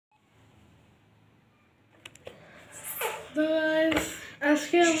তো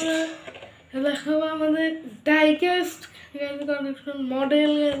আজকে আমরা দেখাবো আমাদের ডাইকাস্ট গাড়ি কালেকশন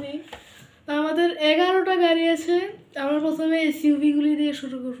মডেল গাড়ি। আমাদের 11টা গাড়ি আছে। আমরা প্রথমে এসইউভিগুলি দিয়ে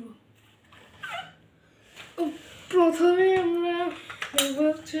শুরু করব। প্রথমে আমরা দেখবো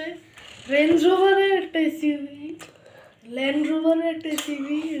হচ্ছে রেঞ্জ রোভারের একটা এসইউভি, ল্যান্ড রোভারের একটা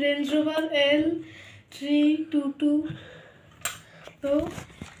এসইউভি, রেঞ্জ রোভার L322। তো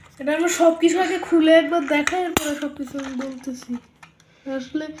এটা আমরা সব কিছু আগে খুলে একবার দেখাই, এরপরে সব কিছু আমি বলতেছি।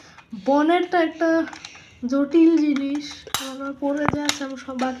 আসলে বনেটটা একটা জটিল জিনিস, আমার পরে যা আছে আমি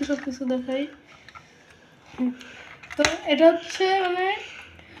বাকি সব কিছু দেখাই। তো এটা হচ্ছে মানে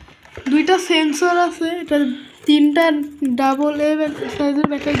দুইটা সেন্সর আছে, এটা 3টা ডাবল এ সাইজের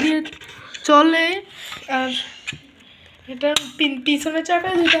ব্যাটারি দিয়ে চলে, আর এটা পিছনের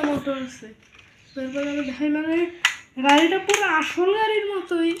চাকায় 2টা মোটর আছে। তারপরে আমি দেখাই মানে গাড়িটা পুরো আসল গাড়ির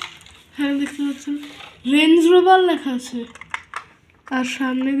মতোই। হ্যাঁ, দেখতে পাচ্ছেন রেঞ্জ রোভার লেখা আছে, আর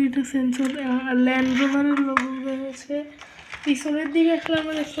সামনে 2টা সেন্সর ল্যান্ড রোভারের লোগো রয়েছে। পিছনের দিকে আসলে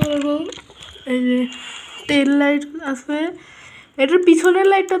আমরা দেখতে পারবো এই যে টেল লাইট আছে, এটার পিছনের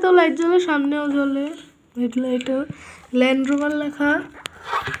লাইটটাতেও লাইট জ্বলে, সামনেও জ্বলে, হেডলাইটও ল্যান্ড রোভার লেখা।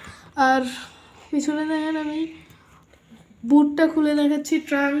 আর পিছনে দেখেন আমি বুটটা খুলে দেখাচ্ছি,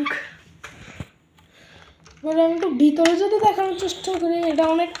 ট্রাঙ্ক। এবার আমি একটু ভিতরে যদি দেখানোর চেষ্টা করি, এটা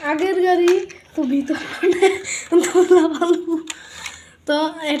অনেক আগের গাড়ি, তো ভিতরে ধোলা ভালো। তো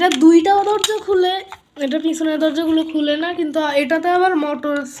এটা 2টা দরজা খুলে, এটা পিছনের দরজাগুলো খুলে না, কিন্তু এটাতে আবার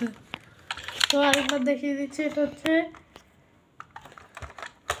মোটর আছে। তো আরেকবার দেখিয়ে দিচ্ছি, এটা হচ্ছে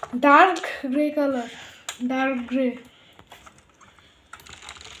dark grey colour, dark grey.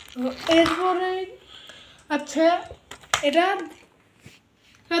 তো এরপরে আচ্ছা, এটার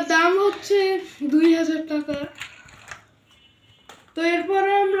দাম হচ্ছে 2000 টাকা। তো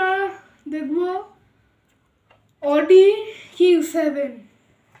এরপরে আমরা দেখব অডি Q7।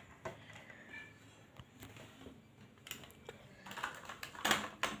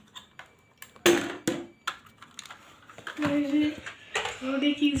 অডি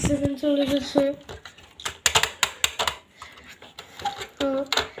Q7 চলে গেছে। তো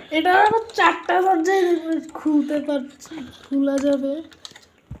এটা আবার 4টা দরজায় খুলতে পারছি, খোলা যাবে।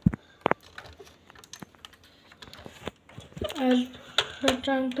 আর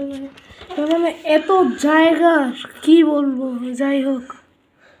ট্রাঙ্কটা মানে এত জায়গা কি বলবো, যাই হোক।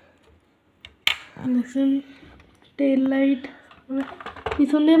 দেখছেন টেল লাইট,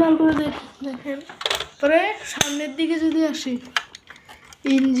 পিছন দিয়ে ভালো করে দেখেন। পরে সামনের দিকে যদি আসি,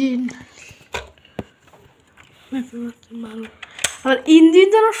 ইঞ্জিন ভালো, আর ইঞ্জিন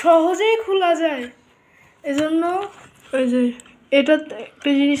যেন সহজেই খোলা যায়, এজন্য ওই যে এটা একটা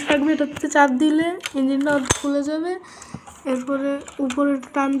জিনিস থাকবে, এটাতে চাপ দিলে ইঞ্জিনটা খুলে যাবে, এরপরে উপরে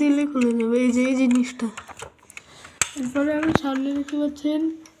টান দিলে খুলে যাবে, এই যে এই জিনিসটা। এরপরে আমি সামনে দেখতে পাচ্ছেন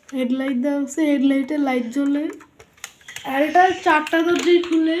হেডলাইট দেওয়া আছে, হেডলাইটে লাইট জ্বলে, আর এটা 4টা দরজাই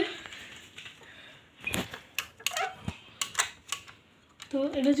খুলে। তো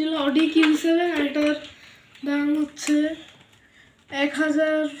এটা ছিল অডি Q7, আর এটার দাম হচ্ছে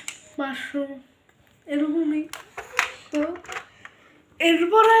 1500 এরকমই। তো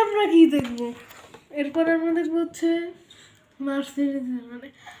এরপরে আমরা কি দেখবো, এরপরে আমরা দেখবো হচ্ছে মার্সিডিজের মানে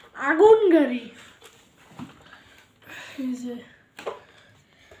আগুন গাড়ি, এই যে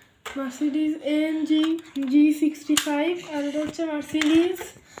মার্সিডিজ AMG G65, আর এটা হচ্ছে মার্সিডিজ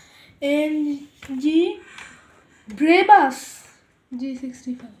AMG Brabus G65।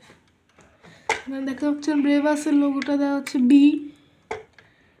 দেখতে পাচ্ছেন ব্রেবাসের লোগোটা দেওয়া হচ্ছে B।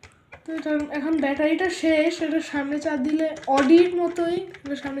 তো এটা এখন ব্যাটারিটা শেষ, এটা সামনে চাপ দিলে অডির মতোই,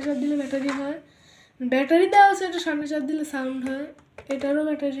 এটা সামনে চাপ দিলে ব্যাটারি হয়, ব্যাটারি দেওয়া আছে, এটা সামনে চাপ দিলে সাউন্ড হয়, এটারও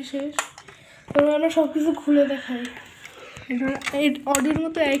ব্যাটারি শেষ। তো আমরা সব কিছু খুলে দেখাই। এটা অডির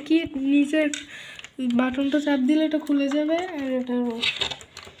মতো একই, নিচের বাটনটা চাপ দিলে এটা খুলে যাবে, আর এটারও।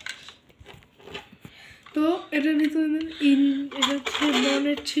 তো এটার ভিতরে এটা হচ্ছে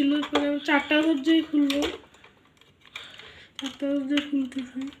বনেট ছিল, পরে 4টা দরজাই খুলবো, 4টা দরজা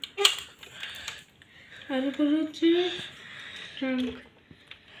খুলতেছে। আর উপরে হচ্ছে ট্রাঙ্ক।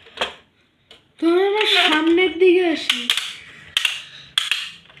 তো আমরা সামনের দিকে আসি,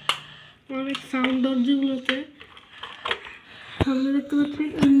 অনেক সাউন্ড দরজাগুলোতে সামনে দেখতে পাচ্ছি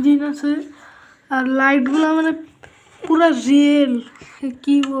ইঞ্জিন আছে, আর লাইটগুলো মানে পুরো রিয়েল,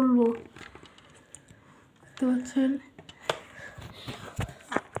 কি বলবো। দেখতে পাচ্ছেন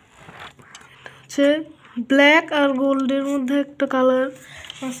হচ্ছে ব্ল্যাক আর গোল্ডের মধ্যে একটা কালার,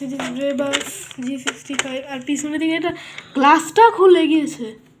 মার্সিডিজ ব্রেবাস G65। আর পিছনের দিকে এটা গ্লাসটা খুলে গিয়েছে,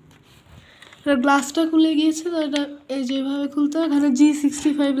 তো এটা এই যেভাবে খুলতে হয়, এখানে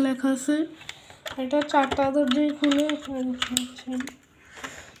G65 লেখা আছে। এটা 4টা দরজাই খুলে আপনারা দেখতে পাচ্ছেন।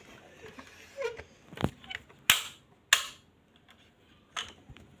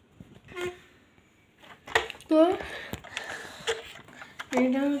 তো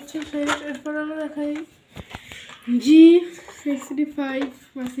এটা হচ্ছে শেষ। এরপর আমরা দেখাই G-65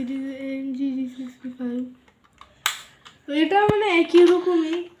 মার্সিডিজ AMG G-65। তো এটা মানে একই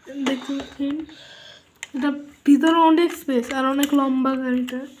রকমই দেখতে পাচ্ছেন। এটা ভিতরে অনেক স্পেস আর অনেক লম্বা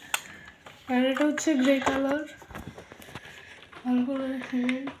গাড়িটা। আর এটা হচ্ছে গ্রে কালার, ভালো করে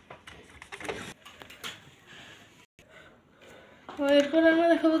দেখেন। এরপর আমরা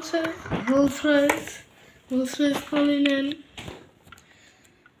দেখা হচ্ছে Royce-Cullinan।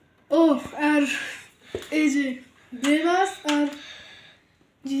 ও আর এই যে ব্রেবাস আর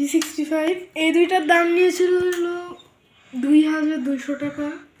G-65, এই দুইটার দাম নিয়েছিল হলো 2200 টাকা।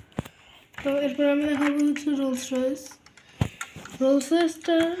 তো এরপর আমি দেখাবো হচ্ছে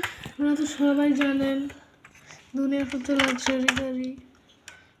রোলস-রয়েসটা আপনারা তো সবাই জানেন, দুনিয়ার সবচেয়ে লাক্সারি গাড়ি।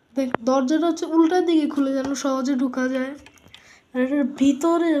 দরজাটা হচ্ছে উল্টার দিকে খুলে যেন সহজে ঢোকা যায়। আর এটার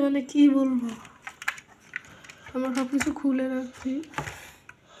ভিতরে মানে কি বলবো, আমরা সব কিছু খুলে রাখছি।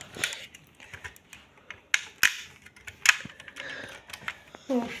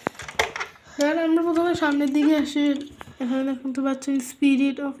 আর আমরা প্রথমে সামনের দিকে আসি। এখানে দেখতে পাচ্ছেন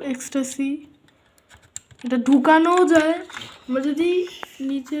স্পিরিট অফ এক্সটাসি। এটা ঢুকানোও যায়, আমরা যদি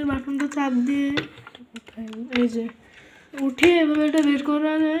নিচের বাটনটা চাপ দিয়ে এই যে উঠিয়ে এভাবে এটা বের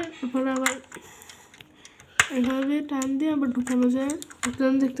করা যায়, তারপরে আবার এভাবে টান দিয়ে আবার ঢুকানো যায়।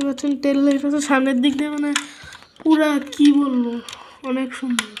 আপনারা দেখতে পাচ্ছেন টেল লাইট আছে সামনের দিক দিয়ে, মানে পুরা কি বলবো অনেক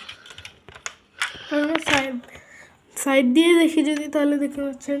সুন্দর। আমরা সাইড দিয়ে দেখি যদি, তাহলে দেখতে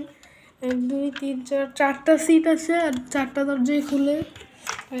পাচ্ছেন 1 2 3 4 4টা সিট আছে আর 4টা দরজাই খুলে।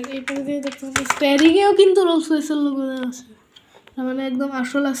 আর এইখানে দিয়ে দেখতে পাচ্ছেন স্টিয়ারিংয়েও কিন্তু রোলস রয়েসের লোগো দেওয়া আছে, মানে একদম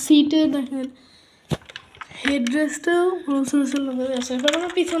আসল। আর সিটে দেখেন হেডরেস্টেও রোলস রয়েসের লোগো দেওয়া আছে। এবার আমরা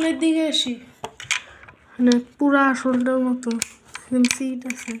পিছনের দিকে আসি, মানে পুরা আসলটার মতো একদম সিট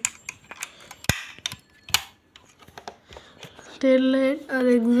আছে, টেল লাইট আর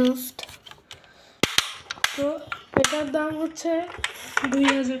এক্সস্ট। তো এটার দাম হচ্ছে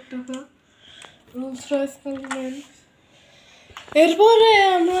 2000 টাকা, Royce-Cullinan। এরপরে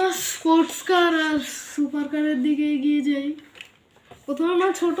আমরা স্পোর্টস কার আর সুপার কারের দিকে এগিয়ে যাই। প্রথমে আমরা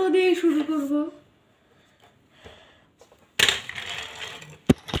ছোট দিয়েই শুরু করবো।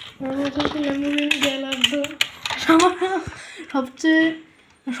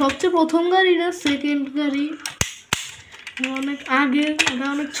 সবচেয়ে প্রথম গাড়ি না, সেকেন্ড গাড়ি, অনেক আগে। এটা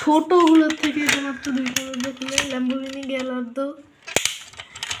অনেক ছোটগুলোর থেকে এটা মাত্র 200 খুলে ল্যাম্বোর্গিনি গ্যালার্দো।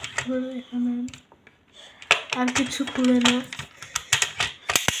 এখানে আর কিছু খুলে না।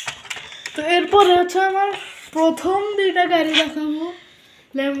 তো এরপরে হচ্ছে আমার প্রথম 2টা গাড়ি দেখাবো,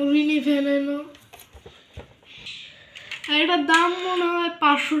 ল্যাম্বোর্গিনি ভেনেনো। আর এটার দাম মনে হয়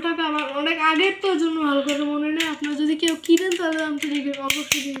 500 টাকা। আমার অনেক আগের তো, জন্য ভালো করে মনে নেই। আপনার যদি কেউ কিনেন তাহলে দামটা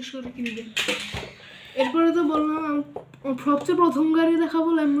অবশ্যই জিজ্ঞেস করে কিনবেন। এরপরে তো বললাম সবচেয়ে প্রথম গাড়ি দেখাবো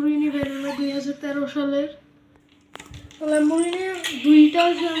ল্যাম্বোর্গিনি ভেনেনো 2013 সালের। ল্যাম্বোর্গিনি 2টা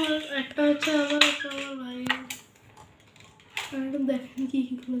আছে আমার, একটা হচ্ছে আমার, একটা আমার ভাই। দেখেন কি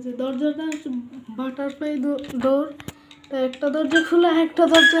কি খুলেছে। দরজাটা হচ্ছে বাটারফ্লাই ডোর। একটা দরজা খুলে, একটা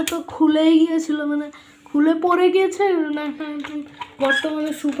দরজা তো খুলেই গিয়েছিল, মানে খুলে পড়ে গিয়েছে না,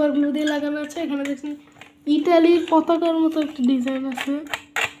 বর্তমানে সুপার গ্লু দিয়ে লাগানো আছে। এখানে দেখছেন ইটালির পতাকার মতো একটা ডিজাইন আছে।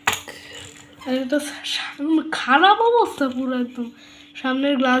 আর এটা খারাপ অবস্থা পুরো, একদম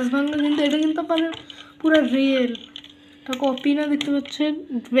সামনের গ্লাস ভাঙা, কিন্তু এটা কিন্তু পুরো রিয়েল, এটা কপি না। দেখতে পাচ্ছেন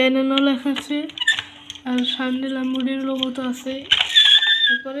ভেনেনো লেখা আছে আর সামনে ল্যাম্বোর্গিনির লোগো তো আছে।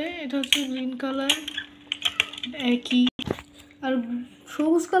 তারপরে এটা হচ্ছে গ্রিন কালার একই, আর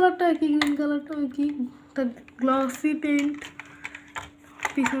সবুজ কালারটা একই, গ্রিন কালারটা একই। তার গ্লসি পেইন্ট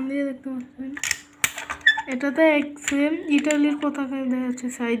পিছন দিয়ে দেখতে পাচ্ছেন। এটাতে সেম ইটালির পতাকা দেওয়া আছে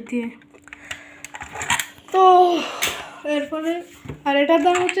সাইড দিয়ে। তো এরপরে আর এটার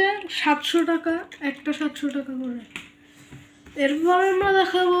দাম হচ্ছে 700 টাকা, একটা 700 টাকা করে। এরপর আমরা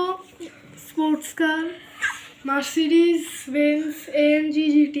দেখাবো sports car Mercedes Benz AMG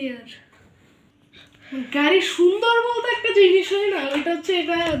GT R। গাড়ি সুন্দর বলতে একটা জিনিস হয় না, ওইটা হচ্ছে,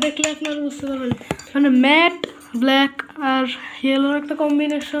 এটা দেখলে আপনারা বুঝতে পারবেন, মানে ম্যাট ব্ল্যাক আর ইয়েলোর একটা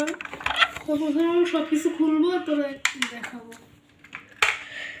কম্বিনেশন। তো প্রথমে আমরা সব কিছু খুলবো, তারপরে দেখাবো।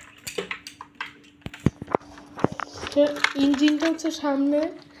 ইঞ্জিনটা হচ্ছে সামনে,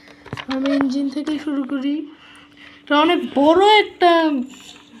 আমি ইঞ্জিন থেকেই শুরু করি। এটা অনেক বড় একটা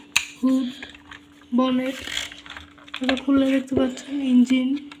হুড, বনেট। এটা খুলে দেখতে পাচ্ছেন ইঞ্জিন,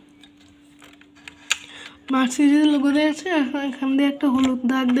 মার্সিডিজের লোগো দেওয়া আছে, এখান দিয়ে একটা হলুদ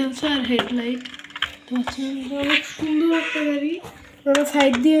দাগ দেওয়া আছে, আর হেডলাইট। আচ্ছা, অনেক সুন্দর একটা গাড়ি। আমরা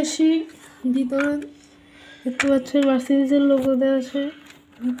সাইড দিয়ে আসি, ভিতরে দেখতে পাচ্ছেন মার্সিডিজের লোগো দেওয়া আছে,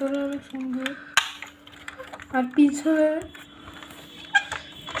 ভিতরে অনেক সুন্দর। আর পিছনে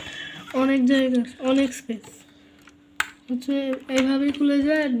অনেক জায়গা, অনেক স্পেস হচ্ছে, এইভাবেই খুলে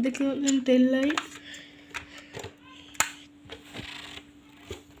যায়। আর দেখতে পাচ্ছেন টেল লাইট।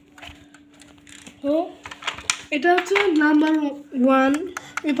 তো এটা হচ্ছে নাম্বার 1,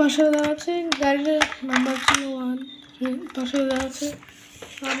 এই পাশে দেওয়া আছে গাড়িটার নাম্বার ছিল 1, পাশে দেওয়া আছে।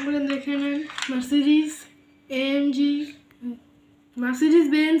 তারপরে দেখে নেন Mercedes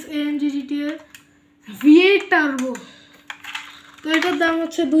Benz AMG GT R V8 turbo. তো এটার দাম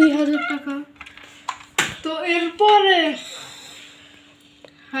হচ্ছে 2000 টাকা। তো এরপরে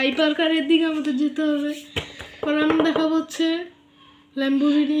হাইপার কারের দিকে আমাদের যেতে হবে। পরে আমি দেখাবো হচ্ছে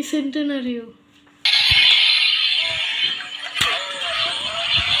ল্যাম্বোর্গিনি সেন্টেনারিও।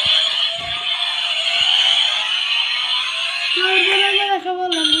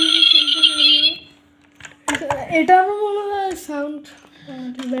 এটারও মনে হয় সাউন্ড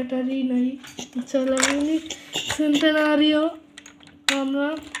ব্যাটারি নাই। আচ্ছা, ল্যাম্বোর্গিনি সেন্টেনারিও। তো আমরা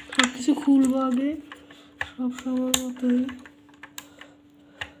সব কিছু খুলবো আগে, সব সময় মতোই।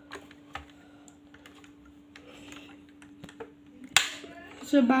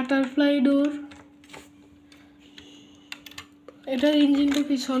 বাটারফ্লাই ডোর, এটার ইঞ্জিনটা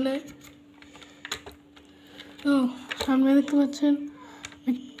পিছনে। ও সামনে দেখতে পাচ্ছেন,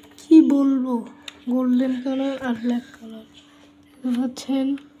 কি বলবো, গোল্ডেন কালার আর ব্ল্যাক কালার হচ্ছেন।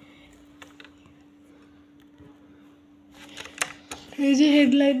 এই যে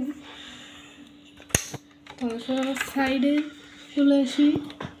হেডলাইট। তারপর সাইডে চলে আসি,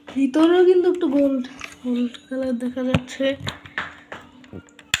 ভিতরেও কিন্তু একটু গোল্ড কালার দেখা যাচ্ছে।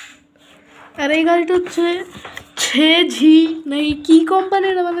 আর এই গাড়িটা হচ্ছে ছেঝি নাকি কি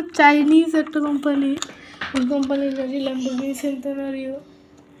কোম্পানির, মানে চাইনিজ একটা কোম্পানি, ওই কোম্পানির গাড়ি ল্যাম্বোর্গিনি সেন্টেনারিও।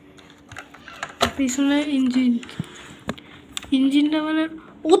 পিছনে ইঞ্জিনটা মানে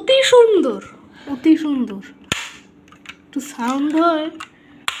অতি সুন্দর, একটু সাউন্ড হয়।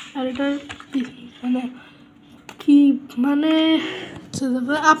 আর এটার মানে কি মানে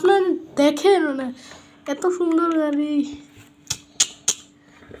আপনার দেখেন, মানে এত সুন্দর গাড়ি।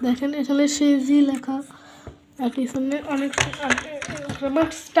 দেখেন এখানে সেজি লেখা, আর পিছনে অনেক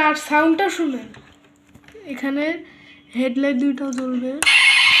স্টার সাউন্ডটা শুনেন। এখানে হেডলাইট দুইটাও জ্বলবে,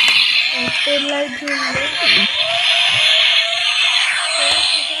 টেল লাইট জ্বলবে।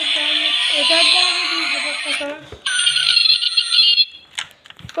 এটার দাম 2000 টাকা।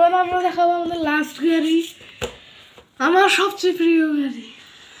 তখন আমরা দেখাবো আমাদের লাস্ট গাড়ি, আমার সবচেয়ে প্রিয় গাড়ি,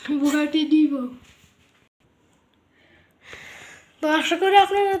 বুগাটি ডিভো। তো আশা করি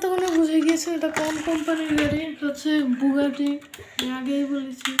আপনারা এতক্ষণে বুঝে গিয়েছেন এটা কোন কোম্পানির গাড়ি। এটা হচ্ছে বুগাটি। আমি আগেই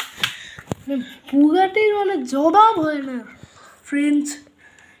বলেছি বুগাটির মানে জবাব হয় না। ফ্রেঞ্চ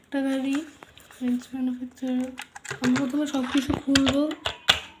একটা গাড়ি, ফ্রেঞ্চ ম্যানুফ্যাকচারার। আমি প্রথমে সব কিছু খুলবো।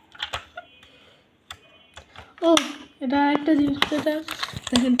 ও এটা একটা জিনিস, এটা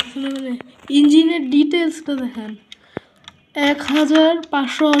দেখেন পিছনে মানে ইঞ্জিনের ডিটেলসটা দেখেন।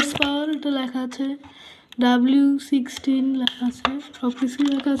 1500 হর্স পাওয়ার এটা লেখা আছে, W16 লেখা আছে, সব কিছুই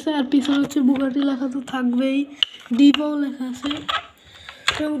লেখা আছে। আর পিছনে হচ্ছে বুগাটি লেখা তো থাকবেই, ডিভো লেখা আছে।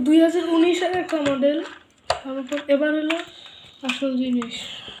 তো 2019-এর একটা মডেল। তারপর এবার হলো আসল জিনিস,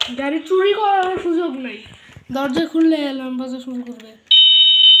 গাড়ি চুরি করার সুযোগ নেই। দরজা খুললে অ্যালার্ম বাজা শুরু করবে।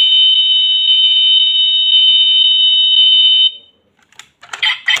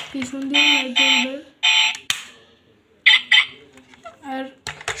 পিছন দিয়ে লাইট জ্বলবে। আর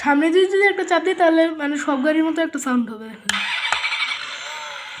সামনে দিয়ে যদি একটা চাপ দিই তাহলে মানে সব গাড়ির মতো একটা সাউন্ড হবে।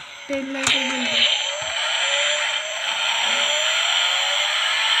 টেল লাইট জ্বলবে।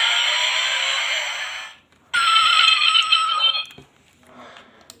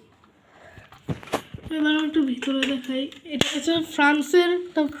 এবার আমি একটু ভিতরে দেখাই। এটা হচ্ছে ফ্রান্সের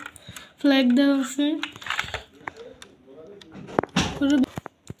একটা ফ্ল্যাগ দেওয়া আছে।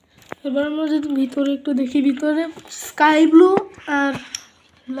 এবার আমরা যদি ভিতরে একটু দেখি, ভিতরে স্কাই ব্লু আর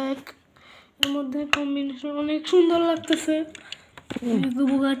ব্ল্যাক এর মধ্যে কম্বিনেশন অনেক সুন্দর লাগতেছে। যেহেতু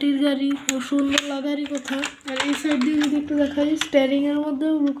বুগাটির গাড়ি, ও সুন্দর লাগারই কথা। আর এই সাইড দিয়ে যদি একটু দেখাই, স্টিয়ারিং এর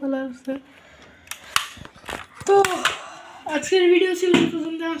মধ্যেও ব্লু কালার আছে। তো আজকের ভিডিও ছিল এই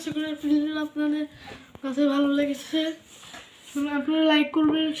পর্যন্ত। আশা করি ভিডিওটা আপনাদের কাছে ভালো লেগেছে। আপনারা লাইক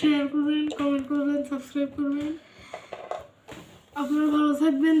করবেন, শেয়ার করবেন, কমেন্ট করবেন, সাবস্ক্রাইব করবেন। আপনারা ভালো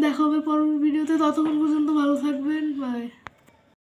থাকবেন, দেখা হবে পরবর্তী ভিডিওতে। ততক্ষণ পর্যন্ত ভালো থাকবেন, বাই।